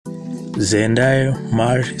Zendaya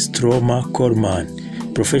Maree Stoermer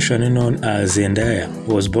Coleman, professionally known as Zendaya,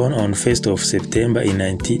 was born on 1st of September in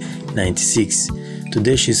 1996.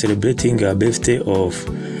 Today she is celebrating her birthday of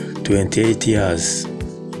 28 years.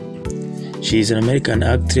 She is an American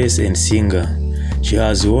actress and singer. She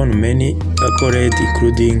has won many accolades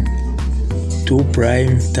including 2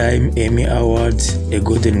 Primetime Emmy Awards, a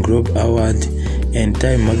Golden Globe Award, and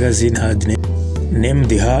Time magazine had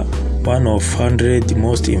named her one of 100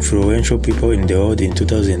 most influential people in the world in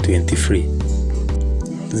 2023.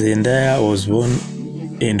 Zendaya was born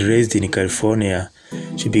and raised in California.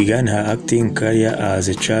 She began her acting career as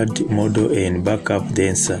a child model and backup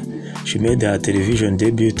dancer. She made her television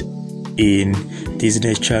debut in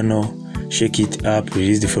Disney Channel Shake It Up,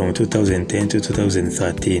 released from 2010 to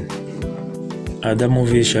 2013. Other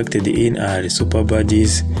movies she acted in are Super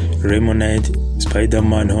Buddies, Lemonade,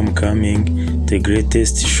 Spiderman Homecoming, The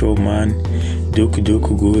Greatest Showman, Duck Duck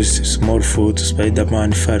Goose, Smallfoot,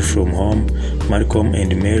 Spiderman Far From Home, Malcolm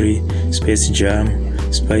and Mary, Space Jam,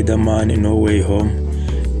 Spiderman No Way Home,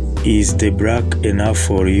 Is the Black Enough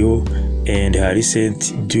For You, and her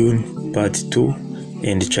recent Dune Part 2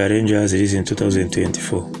 and Challengers released in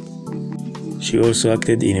 2024. She also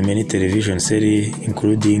acted in many television series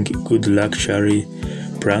including Good Luck Charlie,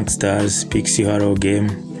 Prank Stars, Pixie Horror Game,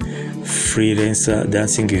 Freelancer,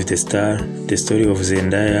 Dancing with the Star, The Story of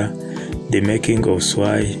Zendaya, The Making of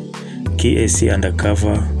Sway, KSC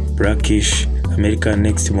Undercover, Blackish, American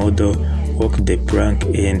Next Model, Walk the Plank,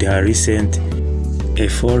 and her recent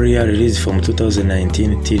Euphoria released from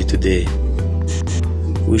 2019 till today.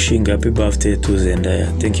 Wishing happy birthday to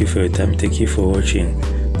Zendaya. Thank you for your time. Thank you for watching.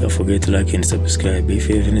 Don't forget to like and subscribe. If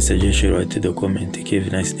you have any suggestion, write to the comment. Take care.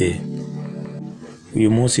 Have a nice day.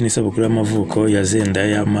 Uyu munsi ni isabukuru y'amavuko ya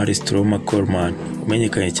Zendaya Maree Stoermer Coleman,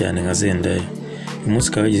 umenyekanye cyane nka Zendaya. Uyu munsi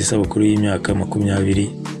akaba yagize isabukuru y'imyaka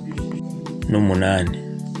 28.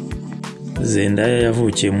 Zendaya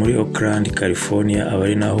yavukiye muri Oakland, California, aba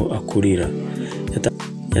ari naho akurira.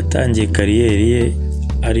 Yatangiye kariyeri ye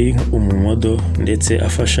ari umumodo ndetse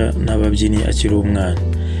afasha n'ababyinnyi akiri umwana.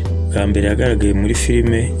 Bwa mbere yagaragaye muri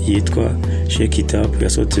filime yitwa Shake It Up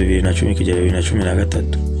yasohotse 2010 kugera 2013.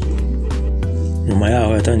 Nyuma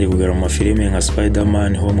yaho yatangiye kugaragara mu mafilime nka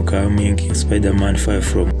Spiderman Homecoming, Spiderman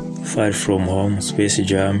Far From Home, Space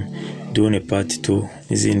Jam, Dune Part 2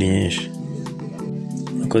 n'izindi nyinshi.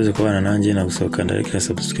 Nakoze kubana nanjye nagusaba like na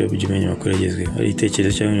subscribe ujye umenya amakuru agezweho. Hari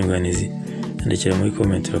itekerezo cyangwa inyunganizi andikira muri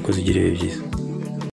comment. Urakoze, ugire ibihe byiza.